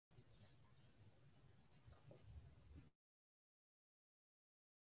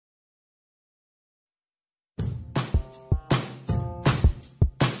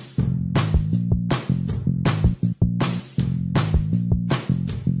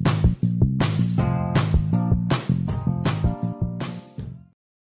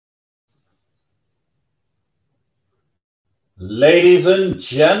Ladies and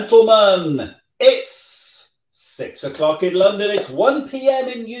gentlemen, it's 6 o'clock in London, it's 1 p.m.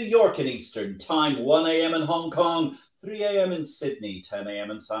 in New York in Eastern Time, 1 a.m. in Hong Kong, 3 a.m. in Sydney, 10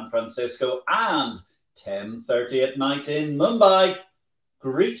 a.m. in San Francisco, and 10:30 at night in Mumbai.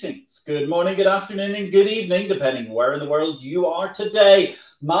 Greetings, good morning, good afternoon, and good evening, depending where in the world you are today.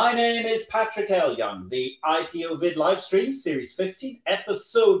 My name is Patrick L. Young, the IPO-VID live stream, Series 15,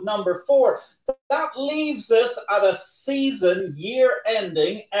 episode number 4. That leaves us at a season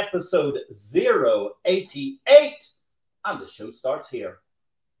year-ending episode 088, and the show starts here.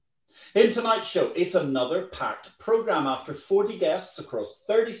 In tonight's show, it's another packed program after 40 guests across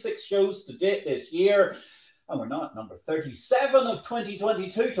 36 shows to date this year. And we're now at number 37 of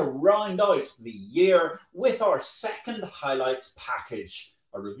 2022 to round out the year with our second highlights package.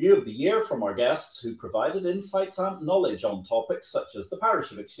 A review of the year from our guests who provided insights and knowledge on topics such as the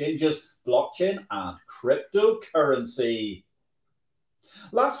parish of exchanges, blockchain, and cryptocurrency.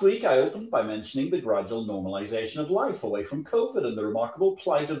 Last week, I opened by mentioning the gradual normalization of life away from COVID and the remarkable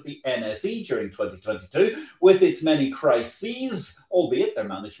plight of the NSE during 2022, with its many crises, albeit their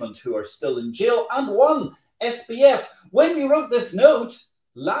management who are still in jail, and one, SBF. When we wrote this note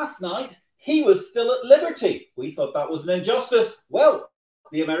last night, he was still at liberty. We thought that was an injustice. Well,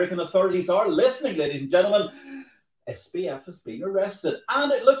 the American authorities are listening, ladies and gentlemen. SBF has been arrested,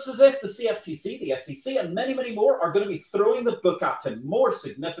 and it looks as if the CFTC, the SEC, and many, many more are going to be throwing the book at him. More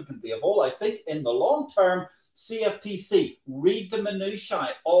significantly of all, I think, in the long term, CFTC, read the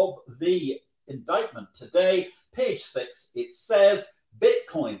minutiae of the indictment today. Page 6, it says,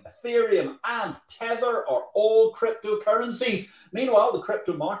 Bitcoin, Ethereum, and Tether are all cryptocurrencies. Meanwhile, the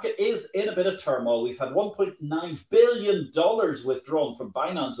crypto market is in a bit of turmoil. We've had $1.9 billion withdrawn from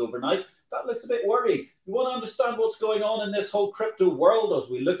Binance overnight. That looks a bit worrying. You want to understand what's going on in this whole crypto world as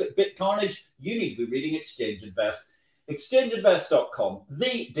we look at bit carnage? You need to be reading Exchange Invest. ExchangeInvest.com,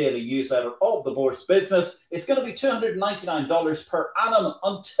 the daily newsletter of the bourse business. It's going to be $299 per annum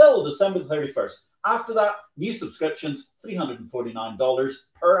until December the 31st. After that, new subscriptions, $349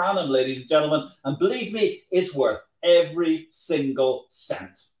 per annum, ladies and gentlemen. And believe me, it's worth every single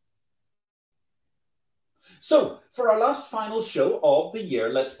cent. So, for our last final show of the year,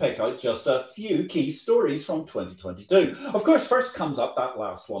 let's pick out just a few key stories from 2022. Of course, first comes up that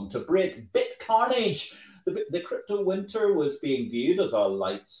last one, to break bit carnage. The crypto winter was being viewed as a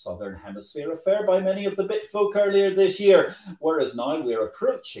light southern hemisphere affair by many of the bit folk earlier this year, whereas now we're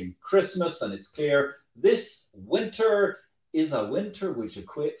approaching Christmas and it's clear this winter is a winter which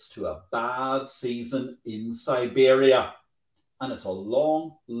equates to a bad season in Siberia. And it's a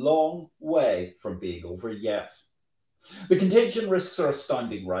long, long way from being over yet. The contagion risks are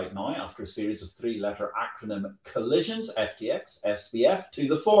astounding right now after a series of three-letter acronym collisions, FTX, SBF to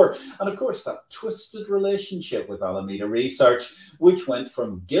the fore. And of course, that twisted relationship with Alameda Research, which went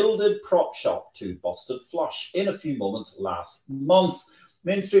from gilded prop shop to busted flush in a few moments last month.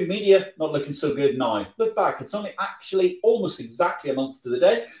 Mainstream media not looking so good now. Look back, it's only actually almost exactly a month to the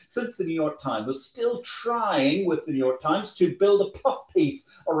day since the New York Times was still trying with the New York Times to build a puff piece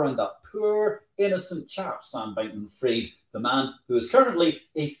around that poor, innocent chap, Sam Bankman-Fried, the man who is currently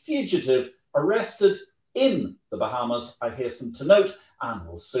a fugitive arrested in the Bahamas, I hasten to note, and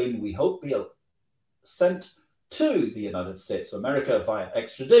will soon, we hope, be sent to the United States of America via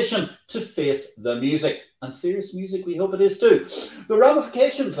extradition to face the music. And serious music, we hope it is too. The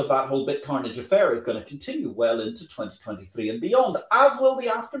ramifications of that whole bit carnage affair are going to continue well into 2023 and beyond, as will the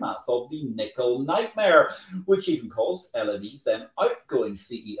aftermath of the nickel nightmare, which even caused LME's then outgoing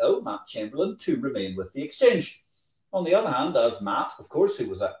CEO, Matt Chamberlain, to remain with the exchange. On the other hand, as Matt, of course, who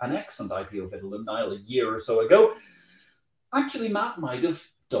was an excellent IPO-VID alumni a year or so ago, actually Matt might have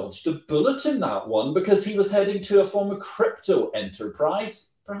dodged a bullet in that one because he was heading to a former crypto enterprise.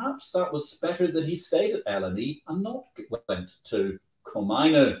 Perhaps that was better that he stayed at LME and not went to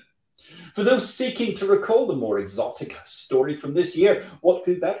Komainu. For those seeking to recall the more exotic story from this year, what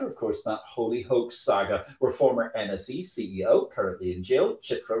could better, of course, that holy hoax saga where former NSE CEO, currently in jail,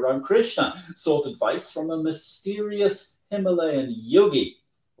 Chitra Ramkrishna, sought advice from a mysterious Himalayan yogi,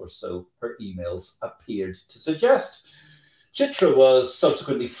 or so her emails appeared to suggest. Chitra was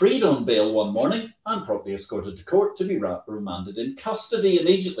subsequently freed on bail one morning and promptly escorted to court to be remanded in custody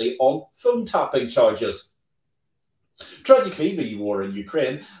immediately on phone tapping charges. Tragically, the war in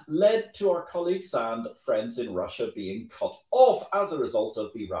Ukraine led to our colleagues and friends in Russia being cut off as a result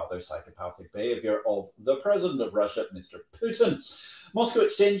of the rather psychopathic behaviour of the President of Russia, Mr. Putin. Moscow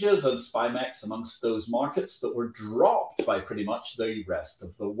exchanges and Spymex amongst those markets that were dropped by pretty much the rest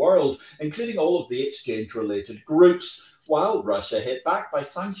of the world, including all of the exchange-related groups, while Russia hit back by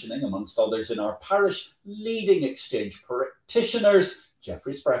sanctioning, amongst others in our parish, leading exchange practitioners,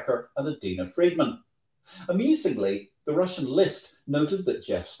 Jeffrey Sprecher and Adina Friedman. Amusingly, the Russian list noted that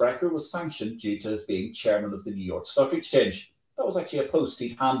Jeff Sprecher was sanctioned due to his being chairman of the New York Stock Exchange. That was actually a post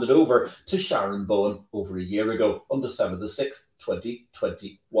he'd handed over to Sharon Bowen over a year ago on December the 6th,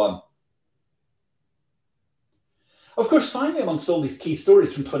 2021. Of course, finally, amongst all these key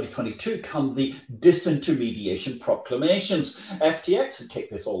stories from 2022 come the disintermediation proclamations. FTX had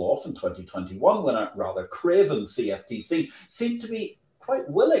kicked this all off in 2021 when a rather craven CFTC seemed to be quite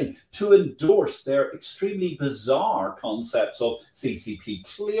willing to endorse their extremely bizarre concepts of CCP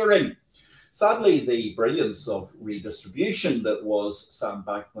clearing. Sadly, the brilliance of redistribution that was Sam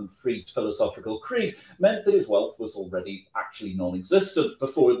Bankman-Fried's philosophical creed meant that his wealth was already actually non-existent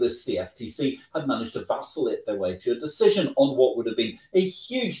before the CFTC had managed to vacillate their way to a decision on what would have been a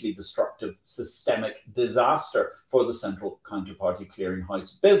hugely destructive systemic disaster for the central counterparty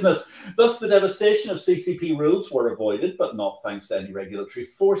clearinghouse business. Thus, the devastation of CCP rules were avoided, but not thanks to any regulatory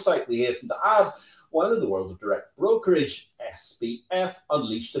foresight, we hasten to add. While in the world of direct brokerage, SBF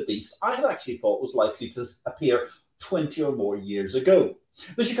unleashed a beast I had actually thought was likely to appear 20 or more years ago.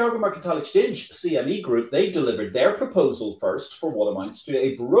 The Chicago Mercantile Exchange CME Group, they delivered their proposal first for what amounts to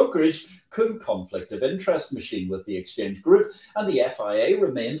a brokerage cum conflict of interest machine with the exchange group, and the FIA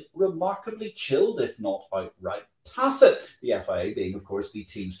remained remarkably chilled, if not outright tacit. The FIA being, of course, the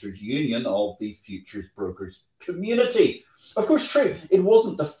Teamsters Union of the futures brokers community. Of course, true, it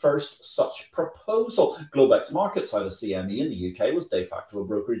wasn't the first such proposal. Globex Markets out of CME in the UK was de facto a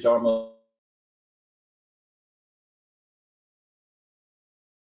brokerage arm of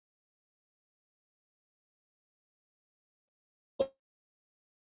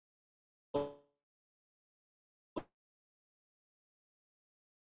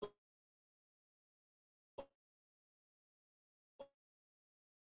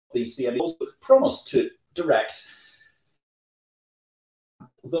the CME, also promised to direct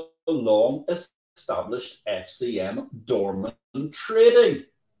the long-established FCM dormant trading.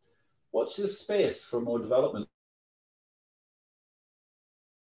 Watch this space for more development.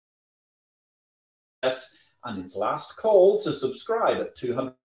 And its last call to subscribe at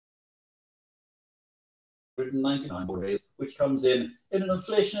 299 days, which comes in an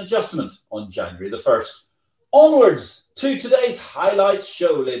inflation adjustment on January the 1st. Onwards to today's highlight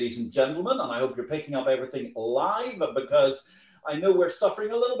show, ladies and gentlemen, and I hope you're picking up everything live because I know we're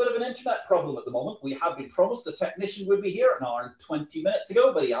suffering a little bit of an internet problem at the moment. We had been promised a technician would be here an hour and 20 minutes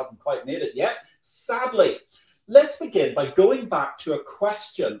ago, but he hasn't quite made it yet, sadly. Let's begin by going back to a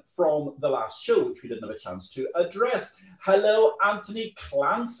question from the last show, which we didn't have a chance to address. Hello, Anthony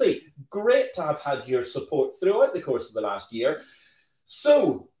Clancy. Great to have had your support throughout the course of the last year.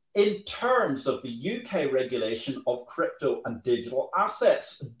 So, in terms of the UK regulation of crypto and digital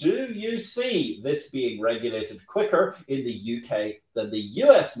assets, do you see this being regulated quicker in the UK than the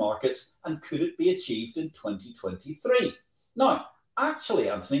US markets, and could it be achieved in 2023? Now, actually,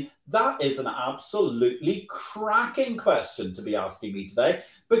 Anthony, that is an absolutely cracking question to be asking me today,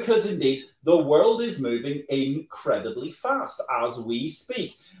 because indeed the world is moving incredibly fast as we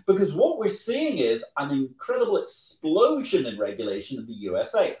speak. Because what we're seeing is an incredible explosion in regulation in the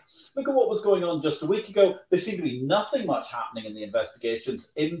USA. Look at what was going on just a week ago. There seemed to be nothing much happening in the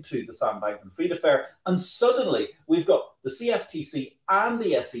investigations into the Sam Bankman-Fried affair. And suddenly we've got the CFTC and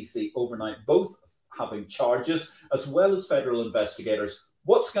the SEC overnight both having charges, as well as federal investigators.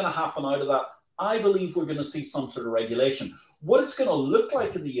 What's going to happen out of that? I believe we're going to see some sort of regulation. What it's going to look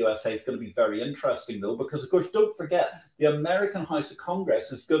like in the USA is going to be very interesting, though, because, of course, don't forget, the American House of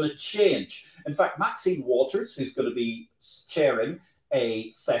Congress is going to change. In fact, Maxine Waters, who's going to be chairing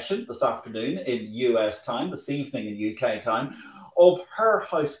a session this afternoon in US time, this evening in UK time, of her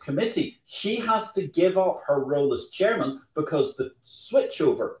House committee, she has to give up her role as chairman because the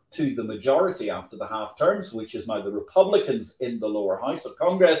switchover to the majority after the half terms, which is now the Republicans in the lower house of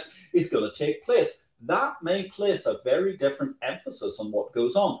Congress, is going to take place. That may place a very different emphasis on what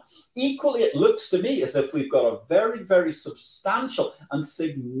goes on. Equally, it looks to me as if we've got a very, very substantial and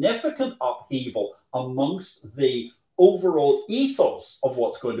significant upheaval amongst the overall ethos of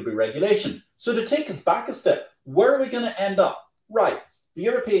what's going to be regulation. So to take us back a step, where are we going to end up? Right, The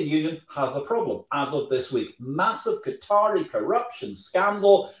European Union has a problem as of this week. Massive Qatari corruption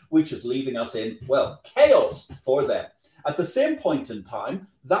scandal, which is leaving us in, well, chaos for them. At the same point in time,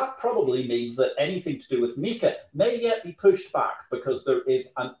 that probably means that anything to do with MiCA may yet be pushed back because there is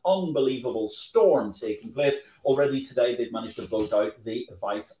an unbelievable storm taking place. Already today, they've managed to vote out the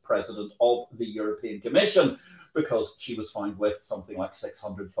Vice President of the European Commission because she was found with something like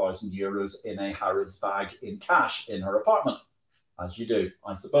 600,000 euros in a Harrods bag in cash in her apartment. As you do,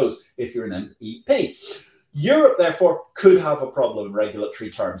 I suppose, if you're an MEP. Europe, therefore, could have a problem in regulatory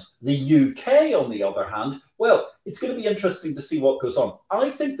terms. The UK, on the other hand, well, it's going to be interesting to see what goes on.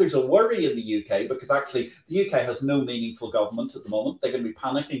 I think there's a worry in the UK because actually the UK has no meaningful government at the moment. They're going to be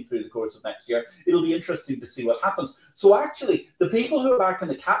panicking through the course of next year. It'll be interesting to see what happens. So actually, the people who are back in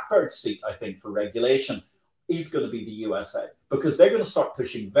the catbird seat, I think, for regulation is going to be the USA because they're going to start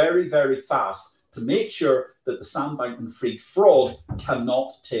pushing very, very fast to make sure that the Sam Bankman-Fried fraud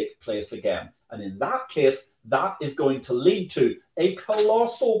cannot take place again. And in that case, that is going to lead to a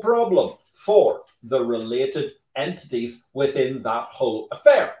colossal problem for the related entities within that whole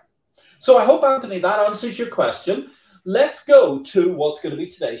affair. So I hope, Anthony, that answers your question. Let's go to what's going to be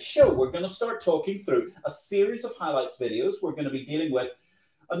today's show. We're going to start talking through a series of highlights videos. We're going to be dealing with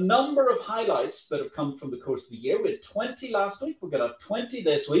a number of highlights that have come from the course of the year. We had 20 last week. We're going to have 20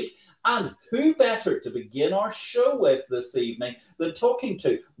 this week. And who better to begin our show with this evening than talking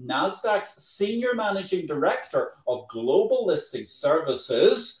to NASDAQ's Senior Managing Director of Global Listing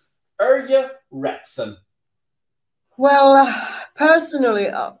Services, Erja Retzen. Well, personally,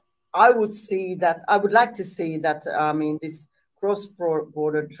 I would like to see that, this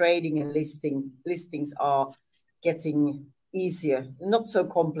cross-border trading and listings are getting easier, not so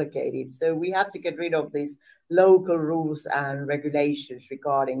complicated. So we have to get rid of these local rules and regulations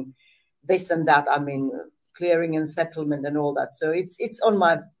regarding this and that, clearing and settlement and all that. So it's on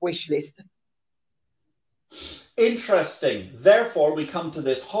my wish list. Interesting. Therefore, we come to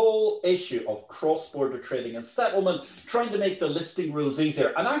this whole issue of cross-border trading and settlement, trying to make the listing rules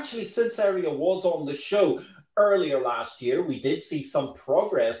easier. And actually, since Erja was on the show earlier last year, we did see some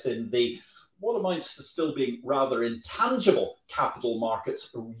progress in the what amounts to still being rather intangible capital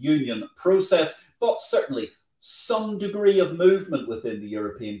markets union process, but certainly some degree of movement within the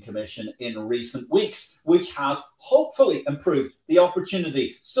European Commission in recent weeks, which has hopefully improved the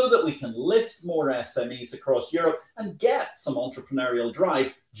opportunity so that we can list more SMEs across Europe and get some entrepreneurial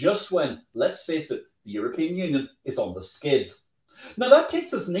drive just when, let's face it, the European Union is on the skids. Now that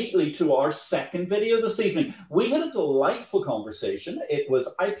takes us neatly to our second video this evening. We had a delightful conversation. It was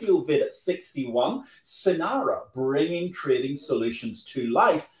IPO-VID 61, Sinara bringing trading solutions to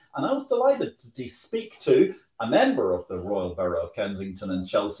life. And I was delighted to speak to a member of the Royal Borough of Kensington and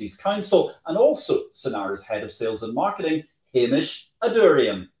Chelsea's Council, and also Sinara's Head of Sales and Marketing, Hamish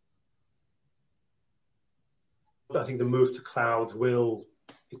Adourian. I think the move to cloud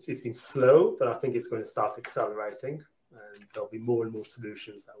it's been slow, but I think it's going to start accelerating. And there'll be more and more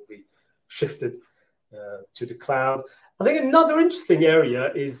solutions that will be shifted to the cloud. I think another interesting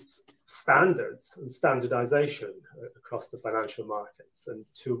area is standards and standardization across the financial markets, and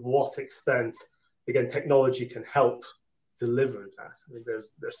to what extent, again, technology can help deliver that. I mean,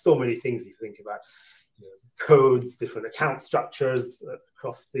 there's so many things you think about, codes, different account structures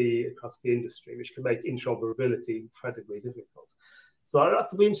across the industry, which can make interoperability incredibly difficult. So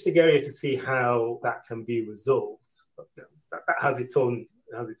that's an interesting area to see how that can be resolved. But that has its own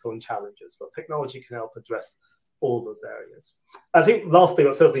challenges. But technology can help address all those areas. I think last thing,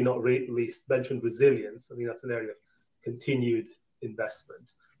 but certainly not least, mentioned resilience. I think that's an area of continued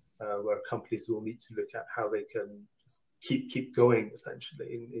investment, where companies will need to look at how they can just keep going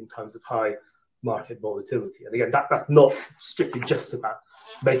essentially in times of high market volatility. And again, that's not strictly just about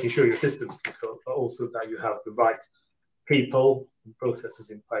making sure your systems can cope, but also that you have the right people and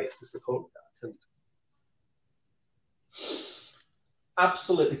processes in place to support that. And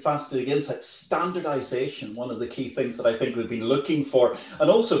absolutely fascinating insight. Standardization, one of the key things that I think we've been looking for, and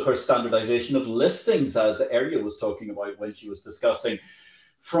also, of course, standardization of listings, as Erja was talking about when she was discussing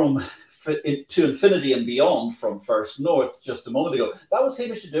from to infinity and beyond from First North just a moment ago. That was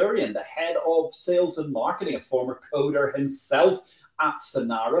Hamish Adourian, the head of sales and marketing, a former coder himself at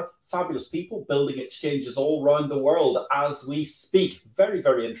Sinara. Fabulous people building exchanges all around the world as we speak. Very,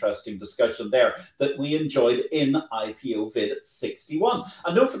 very interesting discussion there that we enjoyed in IPO-VID 61.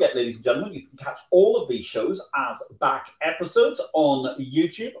 And don't forget, ladies and gentlemen, you can catch all of these shows as back episodes on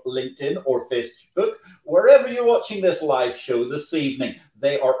YouTube, LinkedIn, or Facebook. Wherever you're watching this live show this evening,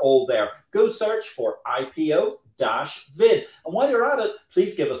 they are all there. Go search for IPO-VID IPO-VID. And while you're at it,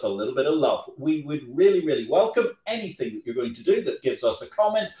 please give us a little bit of love. We would really, really welcome anything that you're going to do that gives us a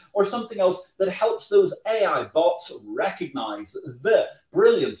comment or something else that helps those AI bots recognize the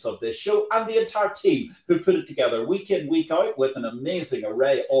brilliance of this show and the entire team who put it together week in, week out with an amazing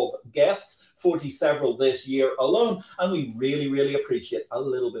array of guests. 40 several this year alone, and we really, really appreciate a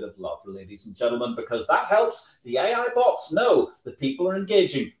little bit of love, ladies and gentlemen, because that helps the AI bots know that people are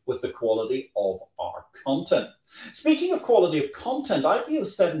engaging with the quality of our content. Speaking of quality of content,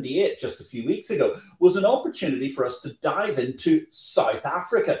 IPO-78 just a few weeks ago was an opportunity for us to dive into South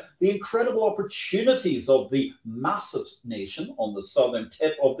Africa, the incredible opportunities of the massive nation on the southern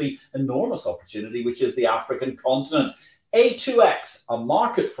tip of the enormous opportunity, which is the African continent. A2X, a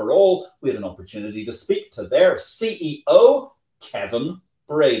market for all. We had an opportunity to speak to their CEO, Kevin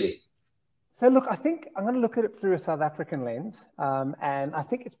Brady. So look, I think I'm going to look at it through a South African lens, and I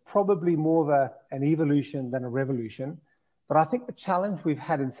think it's probably more of an evolution than a revolution. But I think the challenge we've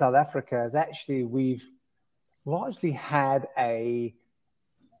had in South Africa is actually we've largely had a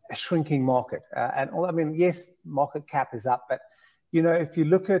shrinking market. And all, I mean, yes, market cap is up, but you know, if you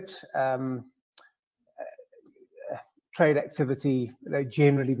look at trade activity, they've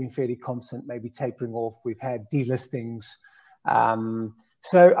generally been fairly constant, maybe tapering off. We've had delistings.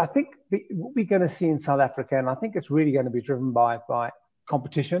 So I think what we're going to see in South Africa, and I think it's really going to be driven by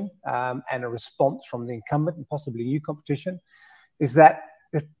competition and a response from the incumbent and possibly new competition, is that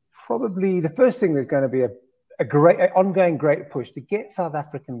there's probably the first thing there's going to be a ongoing great push to get South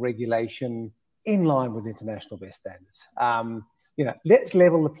African regulation in line with international best standards. You know, let's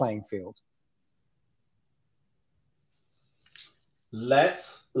level the playing field.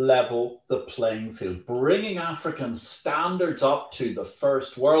 Let's level the playing field, bringing African standards up to the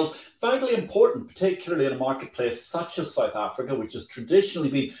first world. Vitally important, particularly in a marketplace such as South Africa, which has traditionally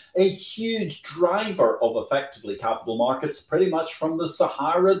been a huge driver of effectively capital markets, pretty much from the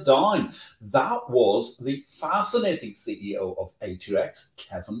Sahara down. That was the fascinating CEO of A2X,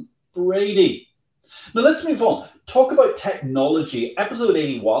 Kevin Brady. Now let's move on. Talk about technology. Episode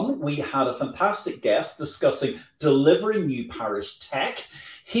 81, we had a fantastic guest discussing delivering new parish tech.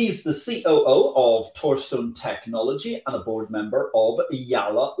 He's the COO of Torstone Technology and a board member of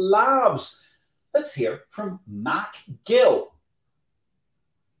Yala Labs. Let's hear from Mack Gill.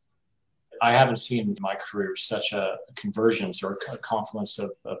 I haven't seen in my career such a convergence or a confluence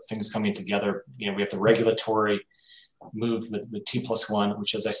of things coming together. You know, we have the regulatory move with T+1,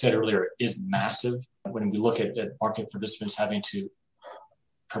 which, as I said earlier, is massive. When we look at market participants having to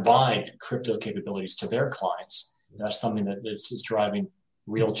provide crypto capabilities to their clients, that's something that is driving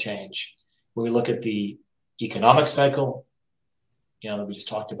real change. When we look at the economic cycle, you know, that we just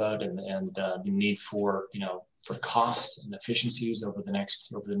talked about, and the need for, you know, for cost and efficiencies over the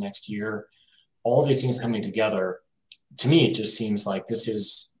next year, all these things coming together, to me, it just seems like this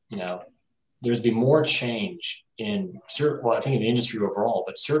is, you know, there's been more change in certain, well, I think in the industry overall,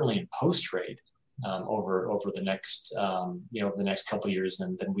 but certainly in post-trade over the next, you know, the next couple of years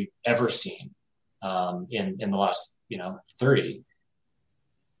than we've ever seen in the last, you know, 30.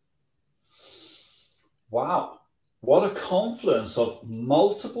 Wow. What a confluence of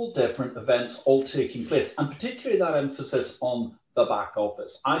multiple different events all taking place, and particularly that emphasis on the back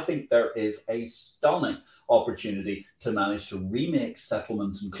office. I think there is a stunning opportunity to manage to remake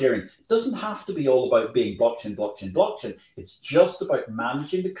settlement and clearing. It doesn't have to be all about being blockchain, blockchain, blockchain. It's just about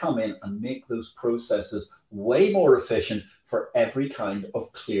managing to come in and make those processes way more efficient for every kind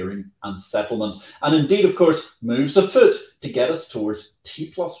of clearing and settlement. And indeed, of course, moves afoot to get us towards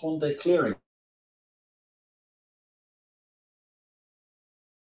T+1 day clearing.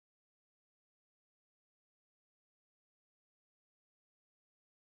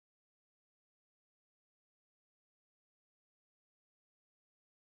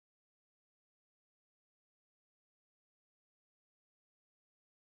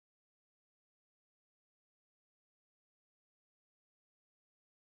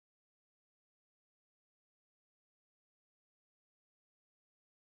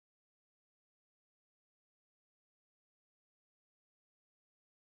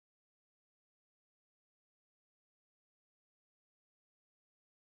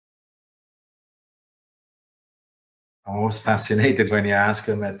 I'm always fascinated when you ask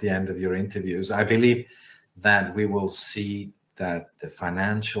them at the end of your interviews. I believe that we will see that the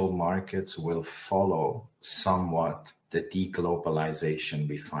financial markets will follow somewhat the deglobalization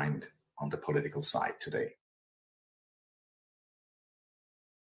we find on the political side today.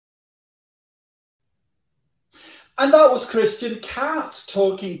 And that was Christian Katz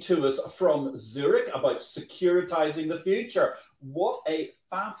talking to us from Zurich about securitizing the future. what a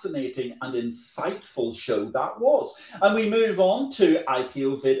fascinating and insightful show that was. And we move on to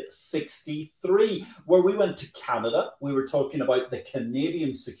IPO-VID 63, where we went to Canada. We were talking about the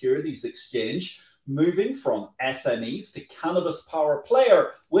Canadian Securities Exchange moving from SMEs to cannabis power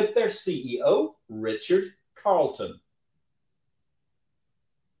player with their CEO, Richard Carleton.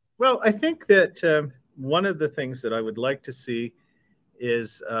 Well, I think that one of the things that I would like to see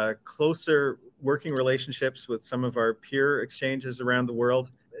is closer working relationships with some of our peer exchanges around the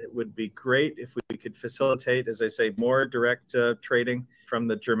world. It would be great if we could facilitate, as I say, more direct trading from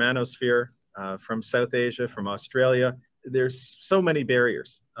the Germanosphere, from South Asia, from Australia. There's so many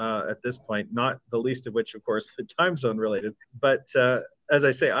barriers at this point, not the least of which, of course, the time zone related. But as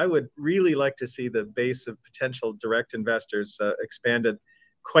I say, I would really like to see the base of potential direct investors expanded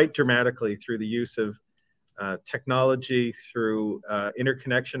quite dramatically through the use of technology, through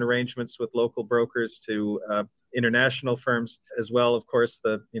interconnection arrangements with local brokers, to international firms, as well. Of course,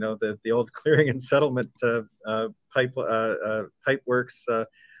 the old clearing and settlement pipe works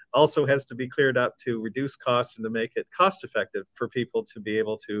also has to be cleared up to reduce costs and to make it cost effective for people to be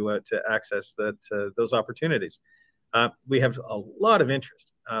able to access those opportunities. We have a lot of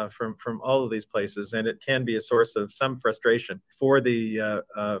interest from all of these places, and it can be a source of some frustration for the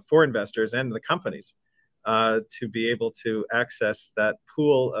for investors and the companies to be able to access that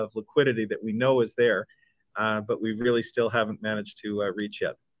pool of liquidity that we know is there, but we really still haven't managed to reach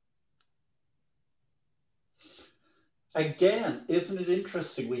yet. Again, isn't it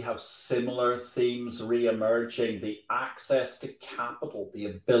interesting? We have similar themes re-emerging: the access to capital, the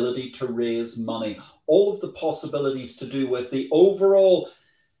ability to raise money, all of the possibilities to do with the overall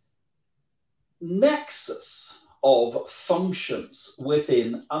nexus of functions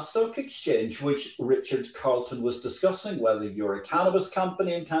within a stock exchange, which Richard Carleton was discussing, whether you're a cannabis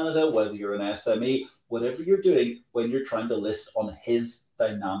company in Canada, whether you're an SME, whatever you're doing when you're trying to list on his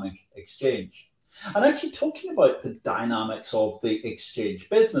dynamic exchange. And actually, talking about the dynamics of the exchange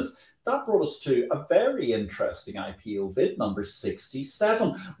business, that brought us to a very interesting IPO-VID number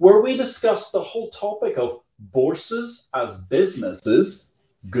 67, where we discussed the whole topic of bourses as businesses,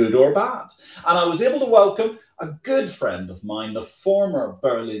 good or bad. And I was able to welcome a good friend of mine, the former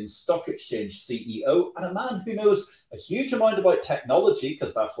Berlin Stock Exchange CEO, and a man who knows a huge amount about technology,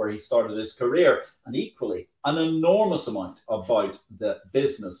 because that's where he started his career, and equally an enormous amount about the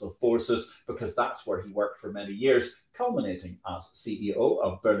business of bourses, because that's where he worked for many years, culminating as CEO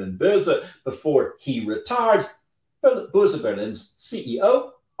of Berlin Börse before he retired. Börse Berlin's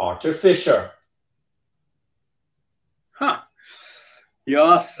CEO, Artur Fischer. Huh. You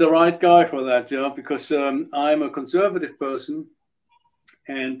asked the right guy for that, because I'm a conservative person,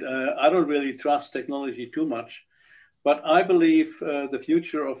 and I don't really trust technology too much. But I believe the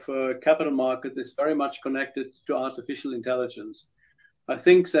future of capital market is very much connected to artificial intelligence. I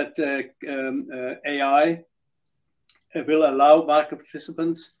think that AI will allow market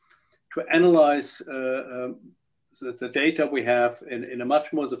participants to analyze the data we have in a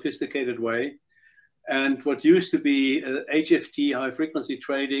much more sophisticated way. And what used to be HFT, high frequency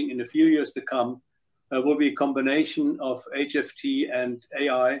trading, in a few years to come will be a combination of HFT and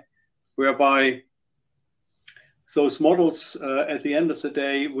AI, whereby those models at the end of the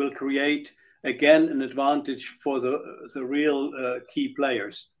day will create, again, an advantage for the real key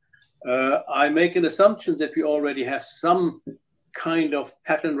players. I make an assumption that we already have some kind of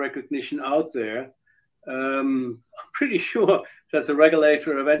pattern recognition out there. I'm pretty sure that the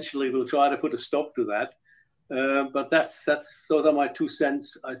regulator eventually will try to put a stop to that. But that's those are my 2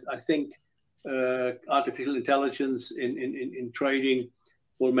 cents. I think artificial intelligence in trading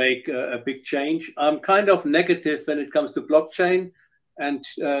will make a big change. I'm kind of negative when it comes to blockchain and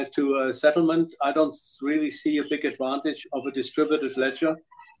to settlement. I don't really see a big advantage of a distributed ledger.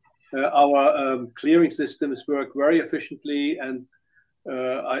 Our clearing systems work very efficiently, and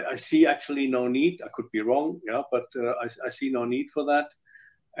I see actually no need. I could be wrong, yeah, but I see no need for that.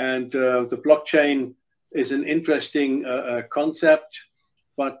 And the blockchain is an interesting concept,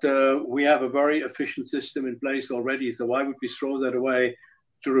 but we have a very efficient system in place already. So why would we throw that away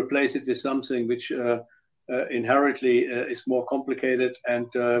to replace it with something which inherently is more complicated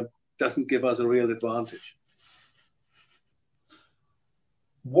and doesn't give us a real advantage?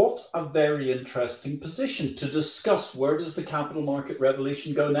 What a very interesting position to discuss. Where does the capital market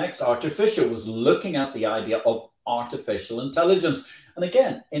revolution go next? Artur Fischer was looking at the idea of artificial intelligence. And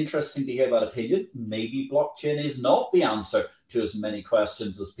again, interesting to hear that opinion. Maybe blockchain is not the answer to as many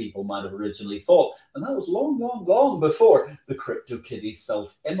questions as people might have originally thought. And that was long, long, long before the crypto kitties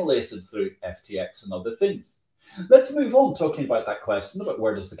self-immolated through FTX and other things. Let's move on talking about that question about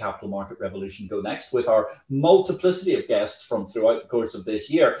where does the capital market revolution go next with our multiplicity of guests from throughout the course of this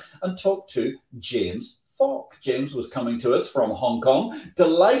year and talk to James Falk. James was coming to us from Hong Kong.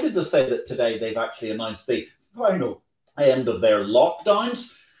 Delighted to say that today they've actually announced the final end of their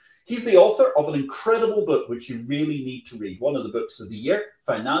lockdowns. He's the author of an incredible book which you really need to read. One of the books of the year,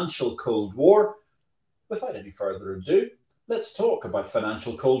 Financial Cold War. Without any further ado, let's talk about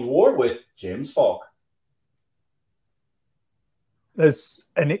Financial Cold War with James Falk. There's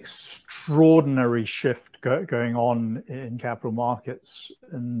an extraordinary shift going on in capital markets,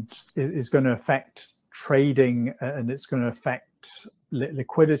 and it is going to affect trading, and it's going to affect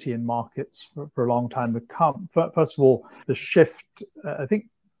liquidity in markets for a long time to come. First of all, the shift, I think,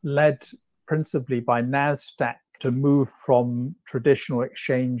 led principally by NASDAQ to move from traditional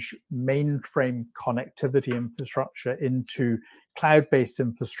exchange mainframe connectivity infrastructure into cloud-based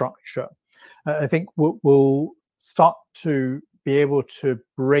infrastructure. I think we'll start to be able to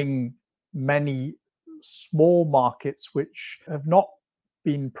bring many small markets which have not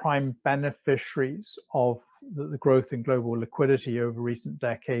been prime beneficiaries of the growth in global liquidity over recent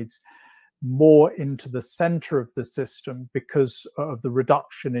decades more into the center of the system because of the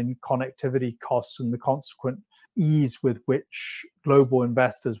reduction in connectivity costs and the consequent ease with which global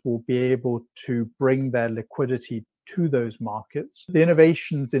investors will be able to bring their liquidity to those markets. The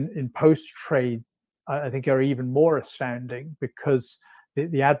innovations in post-trade, I think, are even more astounding because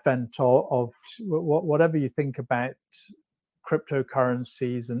the advent of whatever you think about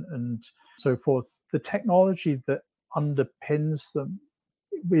cryptocurrencies and so forth, the technology that underpins them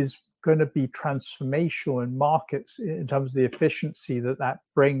is going to be transformational in markets in terms of the efficiency that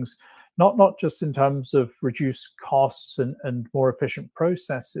brings, not just in terms of reduced costs and more efficient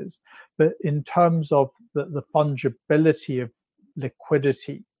processes, but in terms of the fungibility of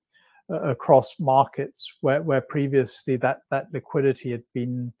liquidity across markets where previously that liquidity had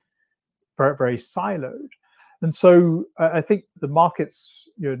been very, very siloed. And so I think the markets,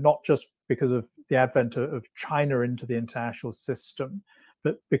 not just because of the advent of China into the international system,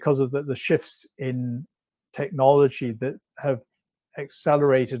 but because of the shifts in technology that have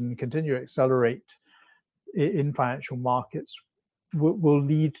accelerated and continue to accelerate in financial markets, will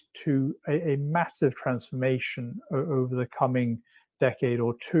lead to a massive transformation over the coming decade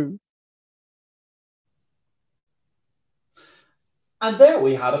or two. And there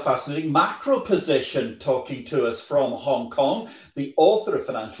we had a fascinating macro position talking to us from Hong Kong. The author of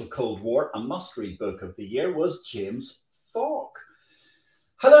Financial Cold War, a must-read book of the year, was James Falk.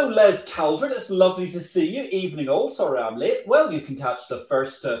 Hello, Les Calvert. It's lovely to see you. Evening all. Sorry I'm late. Well, you can catch the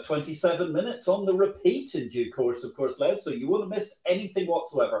first 27 minutes on the repeat in due course, of course, Les, so you won't miss anything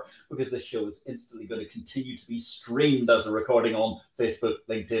whatsoever because this show is instantly going to continue to be streamed as a recording on Facebook,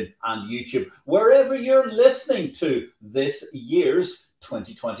 LinkedIn and YouTube, wherever you're listening to this year's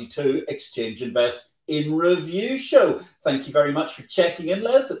 2022 Exchange Invest in Review show. Thank you very much for checking in,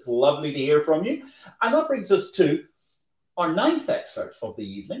 Les. It's lovely to hear from you. And that brings us to our ninth excerpt of the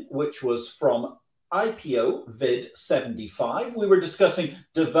evening, which was from IPO-VID 75. We were discussing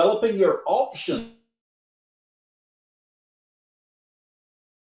developing your options.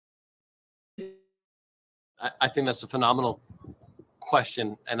 I think that's a phenomenal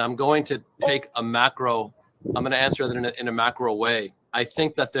question, and I'm going to take a macro. I'm going to answer it in a macro way. I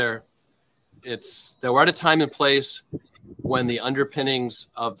think that we're at a time and place when the underpinnings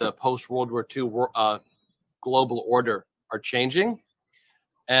of the post-World War II global order are changing,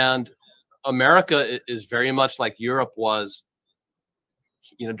 and America is very much like Europe was,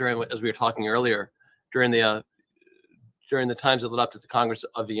 during, as we were talking earlier, during the times that led up to the Congress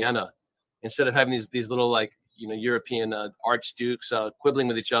of Vienna. Instead of having these little European archdukes quibbling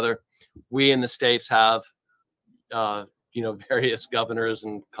with each other, we in the States have various governors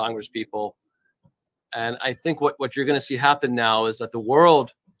and Congress people, and I think what you're going to see happen now is that the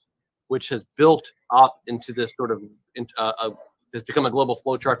world, which has built up into this sort of has become a global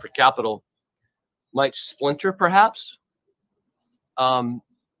flowchart for capital, might splinter perhaps. And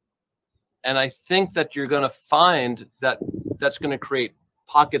I think that you're going to find that that's going to create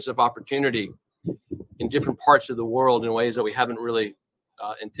pockets of opportunity in different parts of the world in ways that we haven't really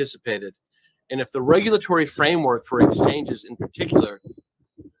anticipated. And if the regulatory framework for exchanges in particular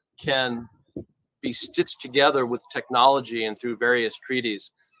can be stitched together with technology and through various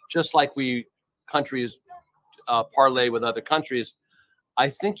treaties, just like countries parlay with other countries, I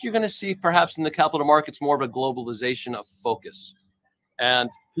think you're going to see perhaps in the capital markets more of a globalization of focus. And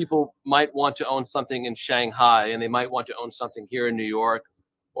people might want to own something in Shanghai, and they might want to own something here in New York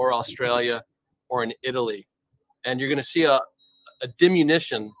or Australia or in Italy. And you're going to see a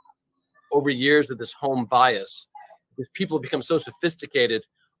diminution over years with this home bias, because people have become so sophisticated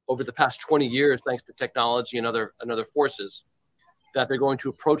over the past 20 years, thanks to technology and other forces, that they're going to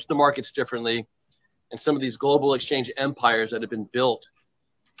approach the markets differently. And some of these global exchange empires that have been built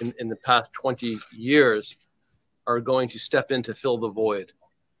in the past 20 years are going to step in to fill the void.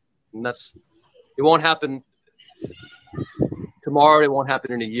 And it won't happen tomorrow, it won't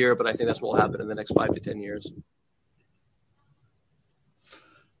happen in a year, but I think that's what will happen in the next 5 to 10 years.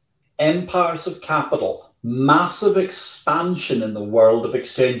 Empires of capital, massive expansion in the world of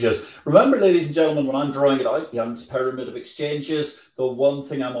exchanges. Remember, ladies and gentlemen, when I'm drawing it out, Young's pyramid of exchanges, the one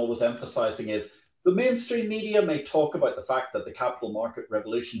thing I'm always emphasizing is the mainstream media may talk about the fact that the capital market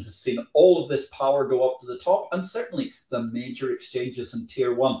revolution has seen all of this power go up to the top, and certainly the major exchanges in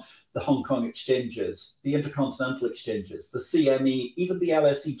tier one, the Hong Kong exchanges, the intercontinental exchanges, the CME, even the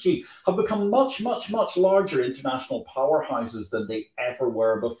LSEG, have become much, much, much larger international powerhouses than they ever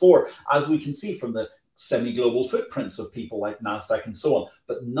were before, as we can see from the semi-global footprints of people like NASDAQ and so on.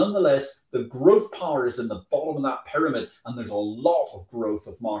 But nonetheless, the growth power is in the bottom of that pyramid, and there's a lot of growth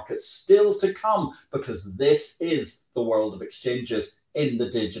of markets still to come, because this is the world of exchanges in the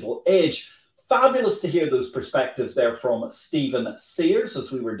digital age. Fabulous to hear those perspectives there from Stephen Sears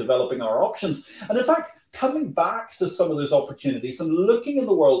as we were developing our options. And in fact, coming back to some of those opportunities and looking in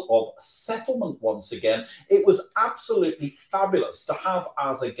the world of settlement once again, it was absolutely fabulous to have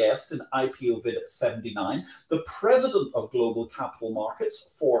as a guest in IPO-VID 79, the president of Global Capital Markets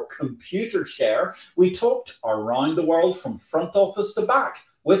for Computershare. We talked around the world from front office to back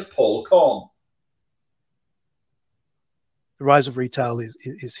with Paul Conn. The rise of retail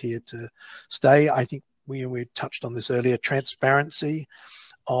is here to stay. I think we touched on this earlier. Transparency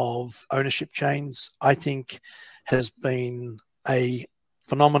of ownership chains, I think, has been a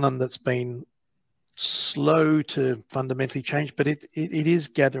phenomenon that's been slow to fundamentally change, but it is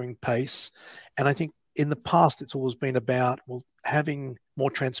gathering pace. And I think in the past, it's always been about, well, having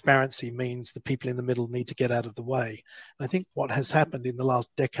more transparency means the people in the middle need to get out of the way. And I think what has happened in the last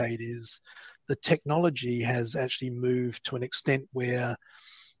decade is the technology has actually moved to an extent where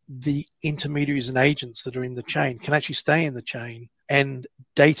the intermediaries and agents that are in the chain can actually stay in the chain, and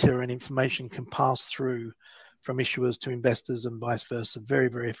data and information can pass through from issuers to investors and vice versa very,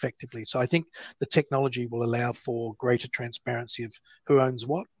 very effectively. So I think the technology will allow for greater transparency of who owns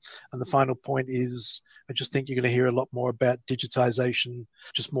what. And the final point is, I just think you're going to hear a lot more about digitization,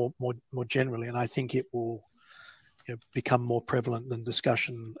 just more generally. And I think it will become more prevalent than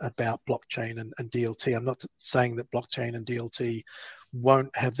discussion about blockchain and DLT. I'm not saying that blockchain and DLT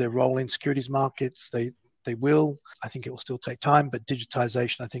won't have their role in securities markets. They will. I think it will still take time, but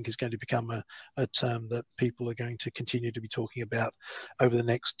digitization, I think, is going to become a term that people are going to continue to be talking about over the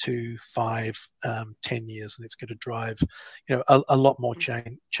next 2, 5, 10 years, and it's going to drive, a lot more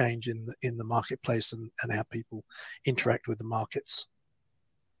change in the marketplace and how people interact with the markets.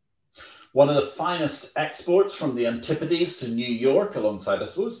 One of the finest exports from the Antipodes to New York, alongside, I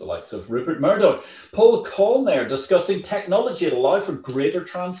suppose, the likes of Rupert Murdoch. Paul Conn there discussing technology to allow for greater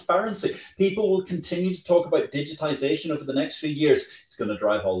transparency. People will continue to talk about digitization over the next few years. It's going to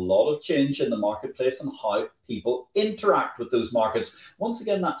drive a lot of change in the marketplace and how people interact with those markets. Once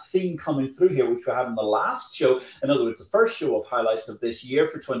again, that theme coming through here, which we had in the last show, in other words, the first show of highlights of this year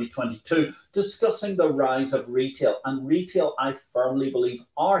for 2022, discussing the rise of retail. And retail, I firmly believe,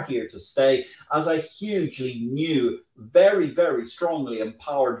 are here to stay as a hugely new, very, very strongly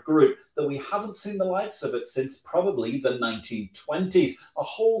empowered group that we haven't seen the likes of it since probably the 1920s, a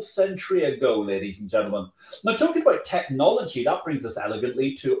whole century ago, ladies and gentlemen. Now, talking about technology, that brings us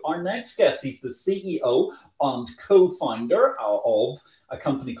elegantly to our next guest. He's the CEO and co-founder of a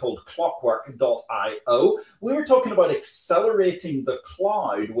company called Clockwork.io. We were talking about accelerating the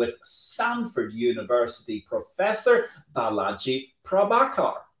cloud with Stanford University professor Balaji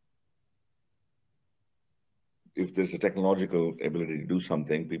Prabhakar. If there's a technological ability to do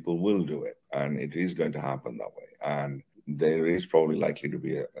something, people will do it, and it is going to happen that way. And there is probably likely to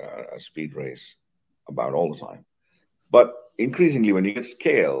be a speed race about all the time. But increasingly, when you get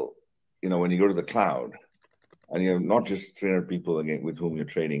scale, when you go to the cloud, and you're not just 300 people again with whom you're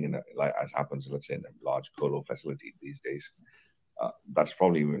trading, as happens, let's say, in a large colo facility these days, that's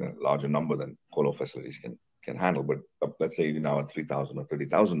probably even a larger number than colo facilities can handle. But let's say you now have 3,000 or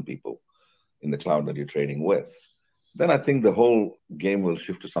 30,000 people in the cloud that you're trading with, then I think the whole game will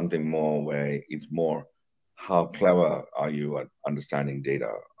shift to something more where it's more, how clever are you at understanding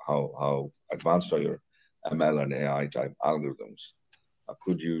data? How advanced are your ML and AI type algorithms?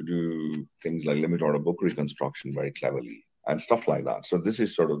 Could you do things like limit order book reconstruction very cleverly and stuff like that? So this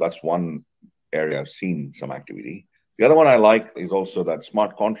is that's one area I've seen some activity. The other one I like is also that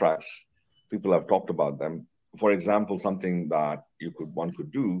smart contracts People have talked about them. For example, something that one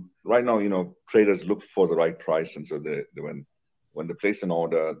could do right now, traders look for the right price. And so when they place an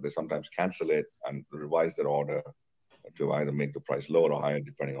order, they sometimes cancel it and revise their order to either make the price lower or higher,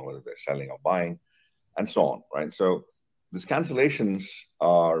 depending on whether they're selling or buying, and so on, right? So these cancellations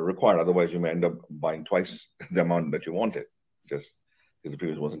are required. Otherwise, you may end up buying twice the amount that you wanted, just because the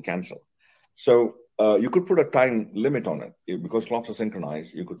previous wasn't canceled. So you could put a time limit on it. Because clocks are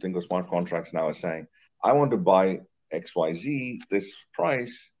synchronized, you could think of smart contracts now as saying, I want to buy XYZ, this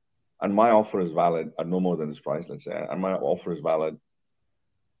price, and my offer is valid at no more than this price, let's say, and my offer is valid.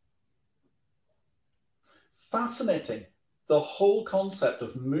 Fascinating. The whole concept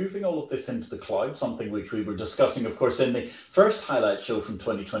of moving all of this into the cloud, something which we were discussing, of course, in the first highlight show from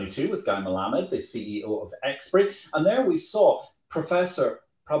 2022 with Guy Malamed, the CEO of Expiry. And there we saw Professor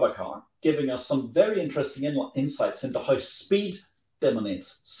Prabhakar giving us some very interesting insights into how speed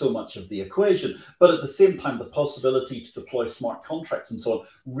dominates so much of the equation, but at the same time, the possibility to deploy smart contracts and so on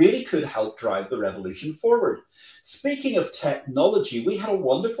really could help drive the revolution forward. Speaking of technology, we had a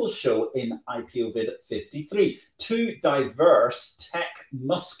wonderful show in IPO-VID 53. Two diverse tech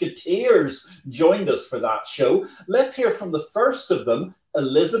musketeers joined us for that show. Let's hear from the first of them,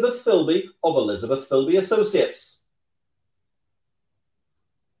 Elizabeth Filby of Elizabeth Filby Associates.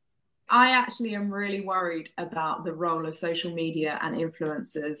 I actually am really worried about the role of social media and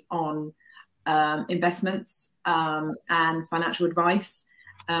influencers on investments and financial advice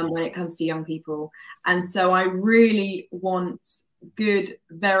when it comes to young people. And so I really want good,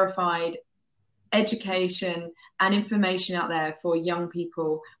 verified education and information out there for young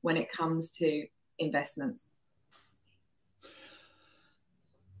people when it comes to investments.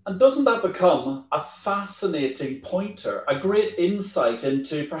 And doesn't that become a fascinating pointer, a great insight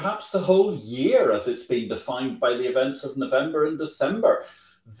into perhaps the whole year as it's been defined by the events of November and December?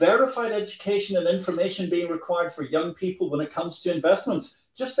 Verified education and information being required for young people when it comes to investments.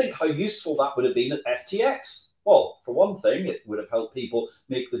 Just think how useful that would have been at FTX. Well, for one thing, it would have helped people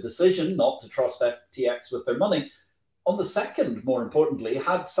make the decision not to trust FTX with their money. On the second, more importantly,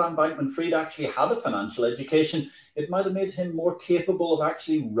 had Sam Bankman-Fried actually had a financial education, it might have made him more capable of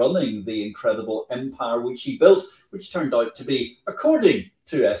actually running the incredible empire which he built, which turned out to be, according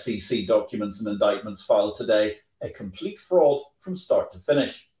to SEC documents and indictments filed today, a complete fraud from start to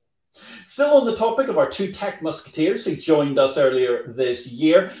finish. Still on the topic of our two tech musketeers who joined us earlier this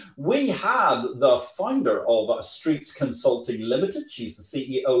year, we had the founder of Streets Consulting Limited, she's the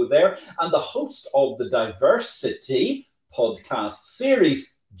CEO there, and the host of the Diversity podcast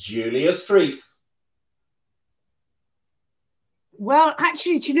series, Julia Streets. Well,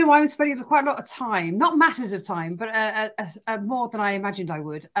 actually, do you know, I was spending quite a lot of time, not masses of time, but more than I imagined I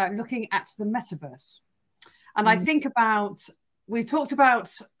would, looking at the metaverse. And I think about, we've talked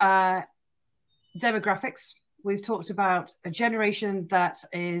about demographics. We've talked about a generation that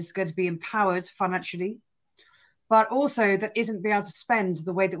is going to be empowered financially, but also that isn't being able to spend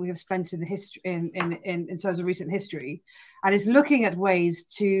the way that we have spent in the history, in terms of recent history, and is looking at ways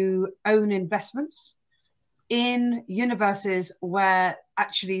to own investments in universes where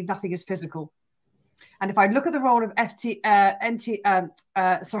actually nothing is physical. And if I look at the role of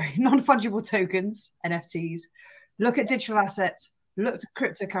non-fungible tokens, NFTs, look at digital assets, look at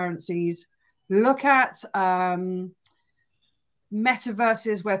cryptocurrencies, look at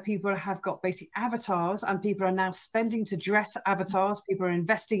metaverses where people have got basic avatars and people are now spending to dress avatars, people are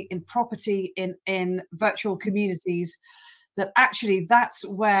investing in property in virtual communities, that actually that's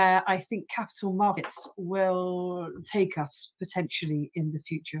where I think capital markets will take us potentially in the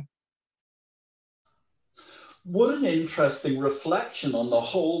future. What an interesting reflection on the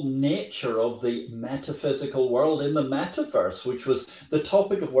whole nature of the metaphysical world in the metaverse, which was the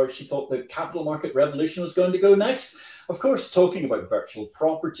topic of where she thought the capital market revolution was going to go next. Of course, talking about virtual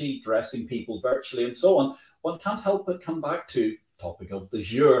property, dressing people virtually and so on, one can't help but come back to topic of the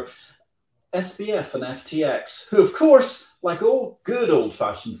jour, SBF and FTX, who of course, like all good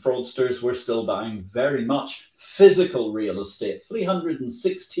old-fashioned fraudsters, were still buying very much physical real estate.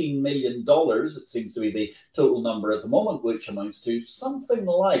 $316 million, it seems to be the total number at the moment, which amounts to something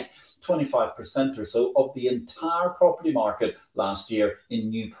like 25% or so of the entire property market last year in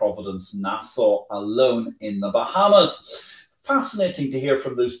New Providence, Nassau alone in the Bahamas. Fascinating to hear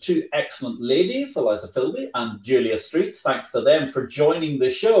from those two excellent ladies, Eliza Filby and Julia Streets. Thanks to them for joining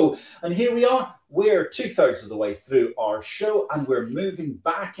the show. And here we are. We're 2/3 of the way through our show, and we're moving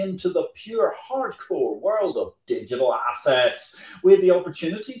back into the pure hardcore world of digital assets. We had the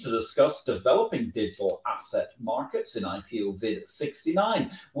opportunity to discuss developing digital asset markets in IPO-VID 69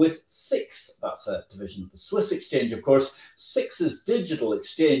 with SIX, that's a division of the Swiss exchange, of course, SIX's digital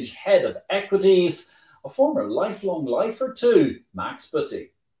exchange head of equities, a former lifelong lifer too, Mack Butti.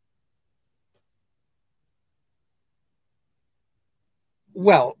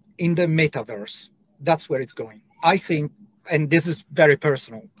 Well, in the metaverse, that's where it's going. I think, and this is very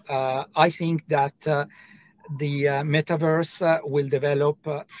personal, I think that the metaverse will develop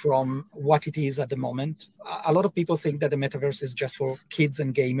from what it is at the moment. A lot of people think that the metaverse is just for kids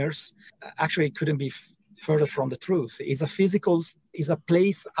and gamers. Actually, it couldn't be further from the truth. It's a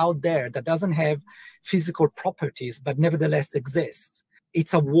place out there that doesn't have physical properties, but nevertheless exists.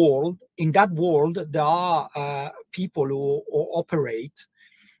 It's a world. In that world, there are people who operate,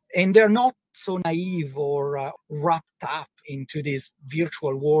 and they're not so naive or wrapped up into these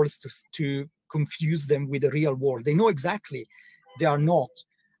virtual worlds to confuse them with the real world. They know exactly they are not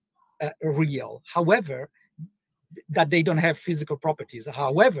real. However, that they don't have physical properties.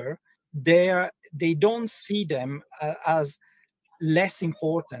 However, they don't see them as less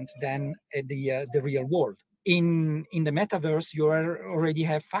important than the real world. In the metaverse, you already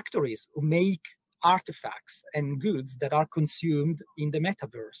have factories who make artifacts and goods that are consumed in the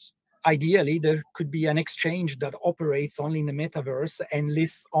metaverse. Ideally, there could be an exchange that operates only in the metaverse and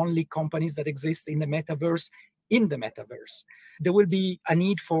lists only companies that exist in the metaverse in the metaverse. There will be a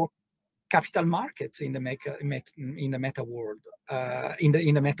need for capital markets in the meta world, in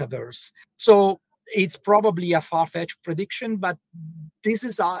the metaverse. So it's probably a far-fetched prediction, but this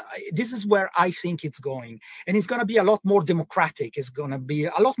is where I think it's going, and it's going to be a lot more democratic. It's going to be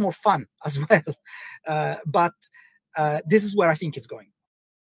a lot more fun as well. But this is where I think it's going.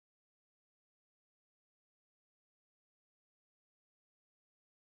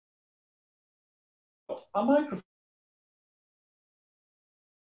 A microphone,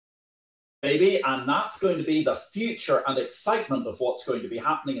 baby, and that's going to be the future and excitement of what's going to be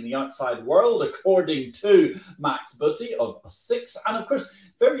happening in the outside world, according to Mack Butti of SIX. And of course,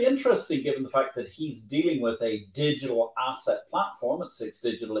 very interesting given the fact that he's dealing with a digital asset platform at SIX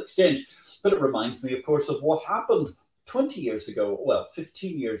Digital Exchange. But it reminds me, of course, of what happened 20 years ago, well,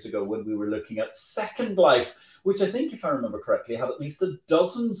 15 years ago, when we were looking at Second Life, which I think, if I remember correctly, had at least a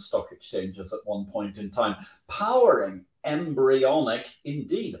dozen stock exchanges at one point in time, powering embryonic,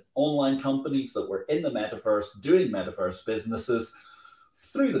 indeed, online companies that were in the metaverse, doing metaverse businesses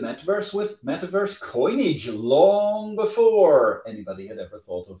through the metaverse with metaverse coinage long before anybody had ever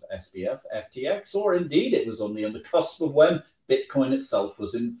thought of SBF, FTX, or indeed it was only on the cusp of when Bitcoin itself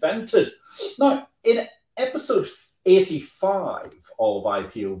was invented. Now, in episode 85 of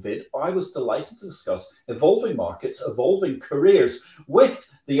IPO-VID, I was delighted to discuss evolving markets, evolving careers with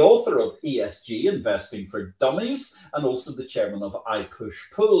the author of ESG, Investing for Dummies, and also the chairman of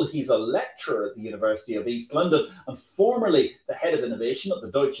iPush-Pull. He's a lecturer at the University of East London and formerly the head of innovation at the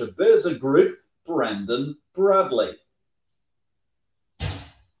Deutsche Börse Group, Brendan Bradley.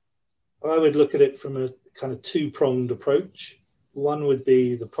 I would look at it from a kind of two-pronged approach. One would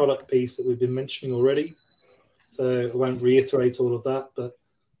be the product piece that we've been mentioning already. So I won't reiterate all of that, but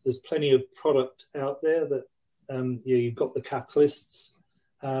there's plenty of product out there that you've got the catalysts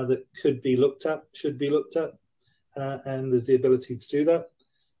that could be looked at, should be looked at, and there's the ability to do that.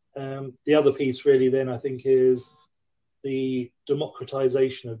 The other piece really then I think is the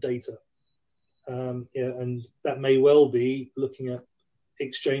democratization of data. And that may well be looking at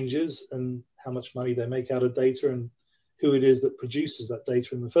exchanges and how much money they make out of data and who it is that produces that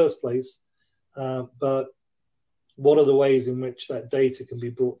data in the first place. But what are the ways in which that data can be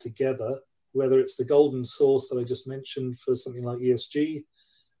brought together, whether it's the golden source that I just mentioned for something like ESG,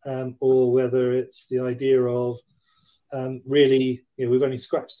 or whether it's the idea of really, we've only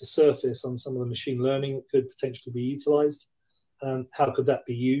scratched the surface on some of the machine learning that could potentially be utilized. How could that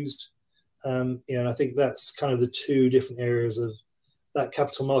be used? And I think that's kind of the two different areas of that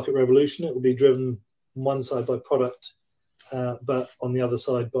capital market revolution. It will be driven on one side by product, but on the other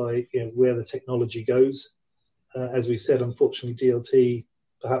side by where the technology goes. As we said, unfortunately, DLT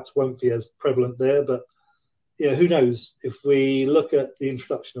perhaps won't be as prevalent there, but who knows? If we look at the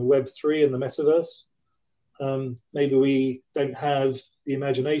introduction of Web3 and the metaverse, maybe we don't have the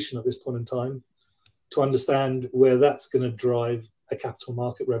imagination at this point in time to understand where that's going to drive a capital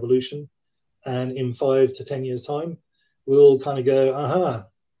market revolution. And in 5 to 10 years' time, we'll kind of go, aha.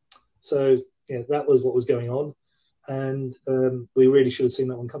 So that was what was going on. and we really should have seen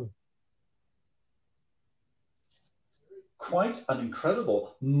that one coming. Quite an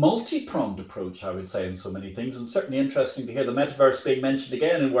incredible multi-pronged approach, I would say, in so many things, and certainly interesting to hear the metaverse being mentioned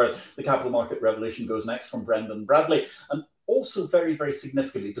again and where the capital market revolution goes next from Brendan Bradley, and also very, very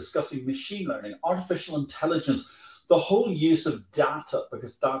significantly discussing machine learning, artificial intelligence, the whole use of data,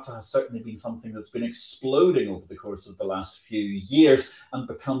 because data has certainly been something that's been exploding over the course of the last few years and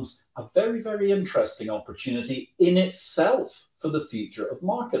becomes a very, very interesting opportunity in itself for the future of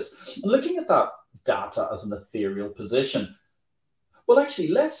markets. And looking at that data as an ethereal position, well, actually,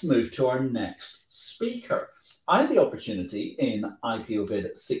 let's move to our next speaker. I had the opportunity in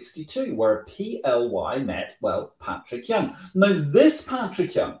IPO-VID 62, where PLY met, well, Patrick Young. Now, this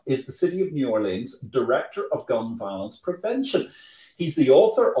Patrick Young is the City of New Orleans Director of Gun Violence Prevention. He's the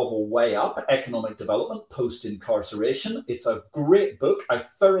author of A Way Up, Economic Development Post-Incarceration. It's a great book. I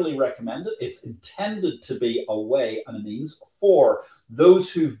thoroughly recommend it. It's intended to be a way and a means for those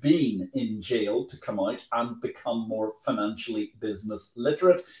who've been in jail to come out and become more financially business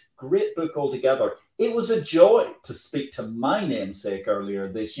literate. Great book altogether. It was a joy to speak to my namesake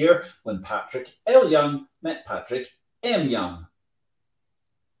earlier this year when Patrick L. Young met Patrick M. Young.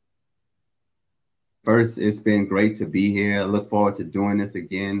 First, it's been great to be here. I look forward to doing this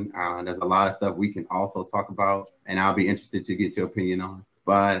again. There's a lot of stuff we can also talk about, and I'll be interested to get your opinion on.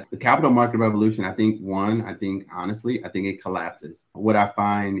 But the capital market revolution, honestly, I think it collapses. What I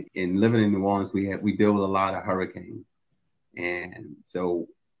find in living in New Orleans, we deal with a lot of hurricanes. And so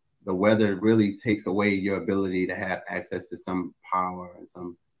the weather really takes away your ability to have access to some power and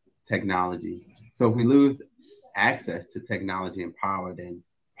some technology. So if we lose access to technology and power, then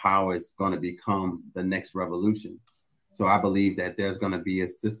power is going to become the next revolution. So I believe that there's going to be a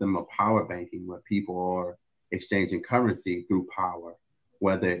system of power banking where people are exchanging currency through power,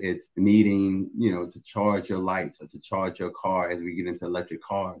 whether it's needing, to charge your lights or to charge your car as we get into electric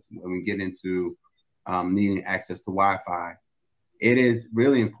cars, when we get into needing access to Wi-Fi. It is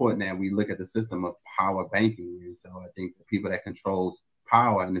really important that we look at the system of power banking. And so I think the people that controls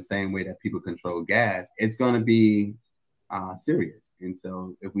power in the same way that people control gas, it's going to be serious. And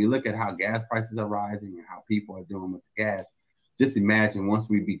so if we look at how gas prices are rising and how people are doing with the gas, just imagine once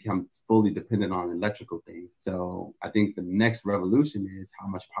we become fully dependent on electrical things. So I think the next revolution is how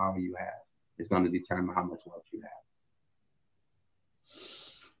much power you have. It's going to determine how much wealth you have.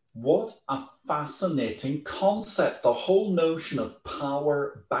 What a fascinating concept. The whole notion of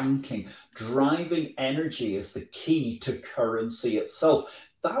power banking, driving energy is the key to currency itself.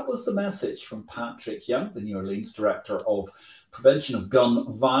 That was the message from Patrick Young, the New Orleans Director of Prevention of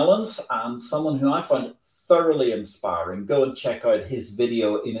Gun Violence, and someone who I found thoroughly inspiring. Go and check out his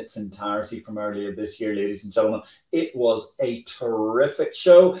video in its entirety from earlier this year, ladies and gentlemen. It was a terrific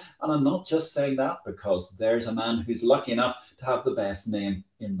show. And I'm not just saying that because there's a man who's lucky enough to have the best name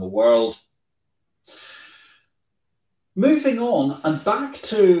in the world. Moving on and back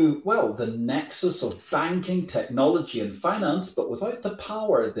to, well, the nexus of banking, technology and finance, but without the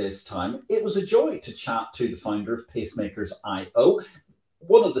power this time. It was a joy to chat to the founder of Pacemakers.io,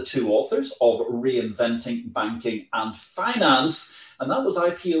 one of the two authors of Reinventing Banking and Finance, and that was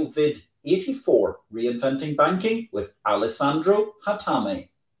IPO-VID 84, Reinventing Banking with Alessandro Hatami.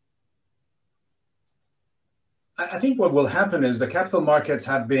 I think what will happen is the capital markets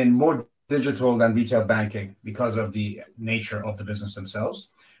have been more digital than retail banking because of the nature of the business themselves.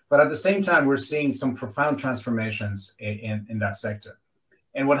 But at the same time, we're seeing some profound transformations in that sector.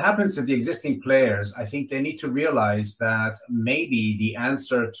 And what happens to the existing players, I think they need to realize that maybe the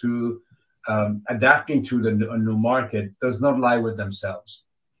answer to adapting to a new market does not lie with themselves.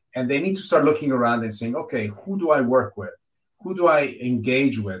 And they need to start looking around and saying, okay, who do I work with? Who do I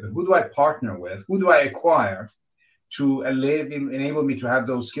engage with? Who do I partner with? Who do I acquire to enable me to have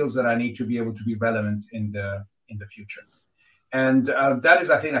those skills that I need to be able to be relevant in the future? And that is,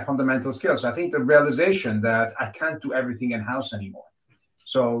 I think, a fundamental skill. So I think the realization that I can't do everything in-house anymore.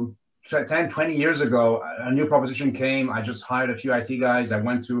 So 10, 20 years ago, a new proposition came. I just hired a few IT guys. I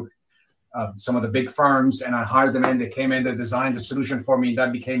went to some of the big firms and I hired them in. They came in, they designed the solution for me.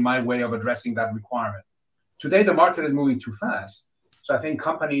 That became my way of addressing that requirement. Today, the market is moving too fast. So I think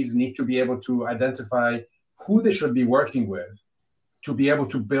companies need to be able to identify who they should be working with to be able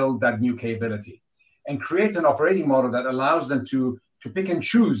to build that new capability and create an operating model that allows them to pick and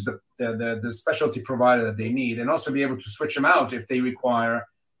choose the specialty provider that they need, and also be able to switch them out if they require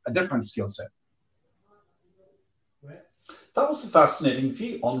a different skill set. That was a fascinating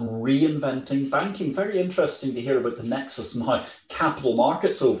view on reinventing banking. Very interesting to hear about the nexus and how capital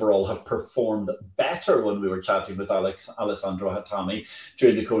markets overall have performed better when we were chatting with Alessandro Hatami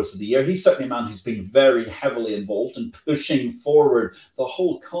during the course of the year. He's certainly a man who's been very heavily involved in pushing forward the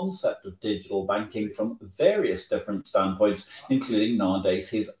whole concept of digital banking from various different standpoints, including nowadays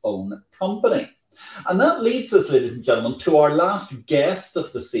his own company. And that leads us, ladies and gentlemen, to our last guest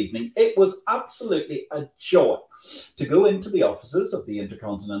of this evening. It was absolutely a joy to go into the offices of the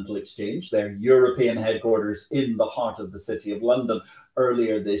Intercontinental Exchange, their European headquarters in the heart of the City of London,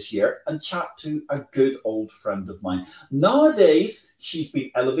 earlier this year, and chat to a good old friend of mine. Nowadays, she's been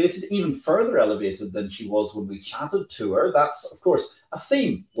elevated, even further elevated than she was when we chatted to her. That's, of course, a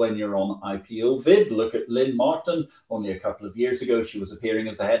theme when you're on IPO-VID. Look at Lynn Martin. Only a couple of years ago, she was appearing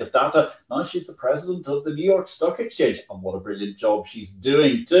as the head of data. Now she's the president of the New York Stock Exchange. And what a brilliant job she's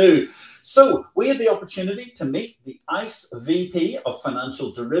doing too. So we had the opportunity to meet the ICE VP of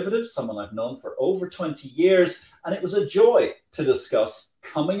Financial Derivatives, someone I've known for over 20 years. And it was a joy to discuss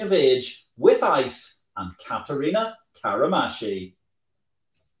coming of age with ICE and Caterina Caramaschi.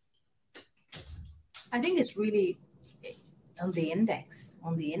 I think it's really on the index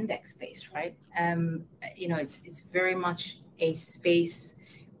space, right? You know, it's very much a space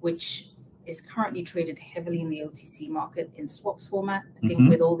which is currently traded heavily in the OTC market in swaps format. I think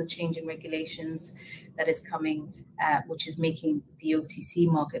with all the change in regulations that is coming, which is making the OTC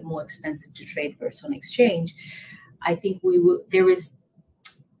market more expensive to trade versus on exchange, I think there is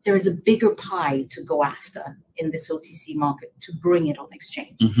a bigger pie to go after in this OTC market to bring it on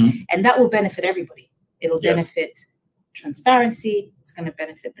exchange. And that will benefit everybody. It'll benefit transparency. It's going to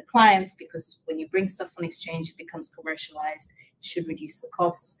benefit the clients, because when you bring stuff on exchange, it becomes commercialized, it should reduce the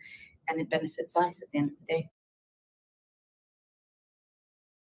costs, and it benefits ICE at the end of the day.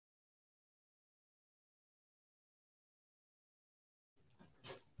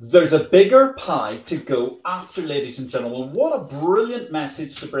 There's a bigger pie to go after, ladies and gentlemen. What a brilliant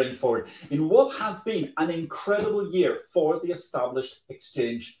message to bring forward in what has been an incredible year for the established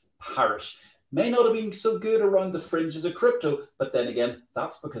exchange parish. May not have been so good around the fringes of crypto, but then again,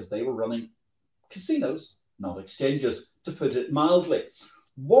 that's because they were running casinos, not exchanges, to put it mildly.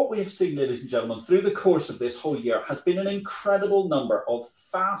 What we have seen, ladies and gentlemen, through the course of this whole year has been an incredible number of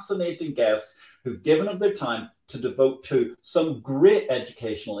fascinating guests who've given of their time to devote to some great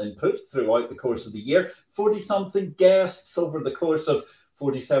educational input throughout the course of the year. 40-something guests over the course of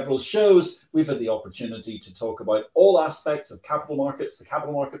 40 several shows. We've had the opportunity to talk about all aspects of capital markets, the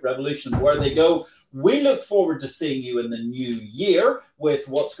capital market revolution, where they go. We look forward to seeing you in the new year with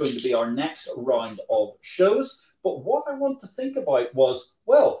what's going to be our next round of shows. But what I want to think about was,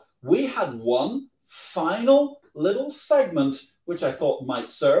 well, we had one final little segment which I thought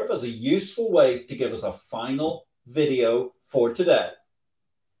might serve as a useful way to give us a final video for today.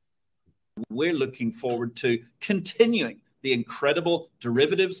 We're looking forward to continuing the incredible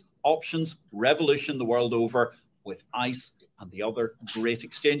derivatives options revolution the world over with ICE and the other great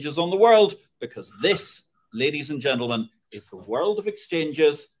exchanges on the world, because this, ladies and gentlemen, is the world of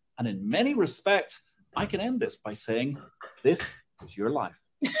exchanges. And in many respects, I can end this by saying, this is your life.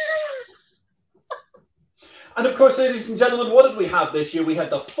 And of course, ladies and gentlemen, what did we have this year? We had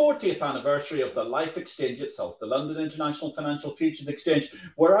the 40th anniversary of the Life Exchange itself, the London International Financial Futures Exchange,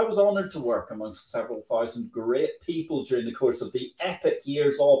 where I was honoured to work amongst several thousand great people during the course of the epic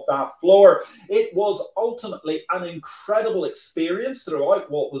years of that floor. It was ultimately an incredible experience throughout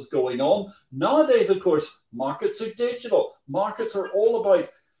what was going on. Nowadays, of course, markets are digital. Markets are all about,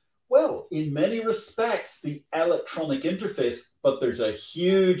 well, in many respects, the electronic interface, but there's a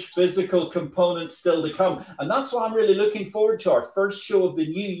huge physical component still to come. And that's why I'm really looking forward to our first show of the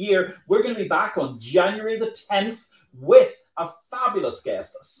new year. We're going to be back on January the 10th with a fabulous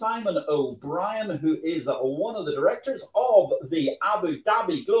guest, Simon O'Brien, who is one of the directors of the Abu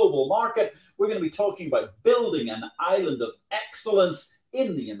Dhabi Global Market. We're going to be talking about building an island of excellence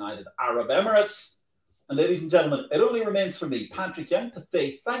in the United Arab Emirates. And ladies and gentlemen, it only remains for me, Patrick Young, to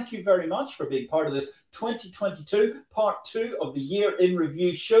say thank you very much for being part of this 2022 Part 2 of the Year in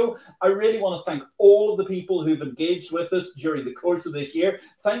Review show. I really want to thank all of the people who've engaged with us during the course of this year.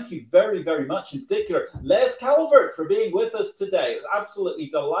 Thank you very, very much. In particular, Les Calvert for being with us today. Absolutely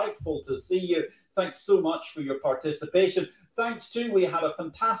delightful to see you. Thanks so much for your participation. Thanks too, we had a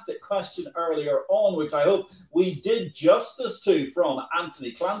fantastic question earlier on, which I hope we did justice to, from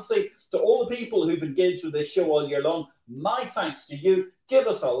Anthony Clancy. To all the people who've engaged with this show all year long, my thanks to you. Give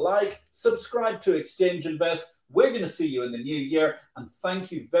us a like, subscribe to Exchange Invest. We're going to see you in the new year. And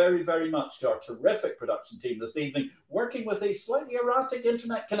thank you very, very much to our terrific production team this evening, working with a slightly erratic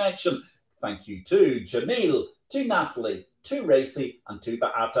internet connection. Thank you to Jamil, to Natalie, too racy and too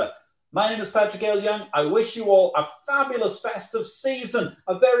ba'ata. My name is Patrick L. Young. I wish you all a fabulous festive season,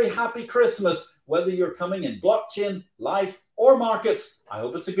 a very happy Christmas, whether you're coming in blockchain, life, or markets. I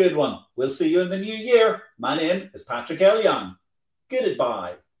hope it's a good one. We'll see you in the new year. My name is Patrick L. Young.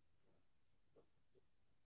 Goodbye.